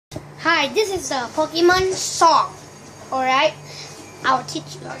Hi, this is the Pokemon song. Alright? I will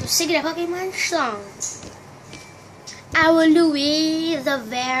teach you how to sing the Pokemon song. Our Louis is the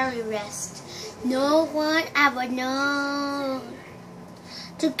very best. No one ever knows.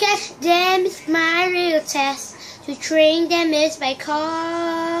 To catch them is my real test. To train them is my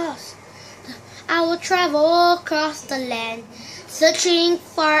cause. I will travel across the land, searching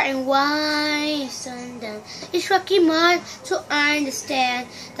far and wide. Sundown each Pokemon to understand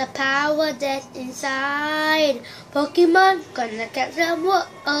the power that's inside. Pokemon gonna catch them. Whoa,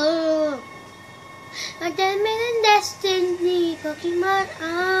 like that in destiny. Pokemon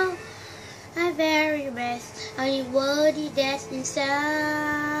are my very best. Only worthy that's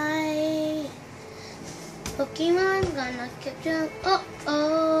inside. Pokemon gonna catch them.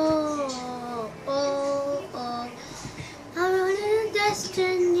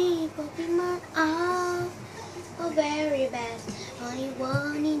 Destiny, Pokemon are the very best. Only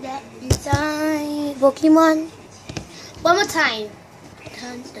one in that inside. Pokemon. One more time.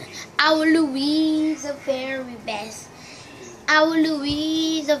 Our Louis is the very best. Our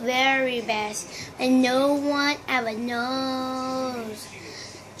Louis is the very best. And no one ever knows.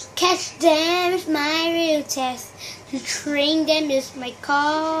 To catch them is my real test. To train them is my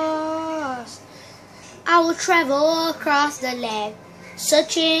cause. I will travel across the land,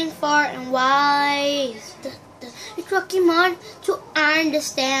 searching far and wide. It's Pokemon to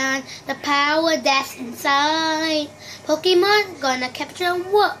understand the power that's inside. Pokemon gonna capture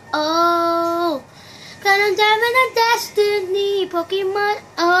whoa, gonna dive in a destiny. Pokemon,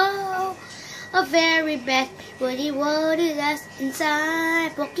 oh, a very best. What is that's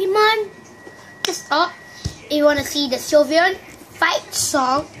inside. Pokemon, just up. If you wanna see the Sylveon fight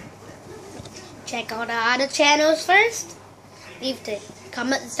song, check out our other channels first. Leave the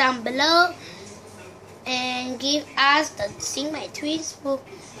comments down below and give us the Sing My Tweets for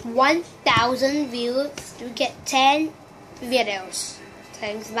 1,000 views to get 10 videos.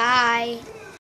 Thanks, bye.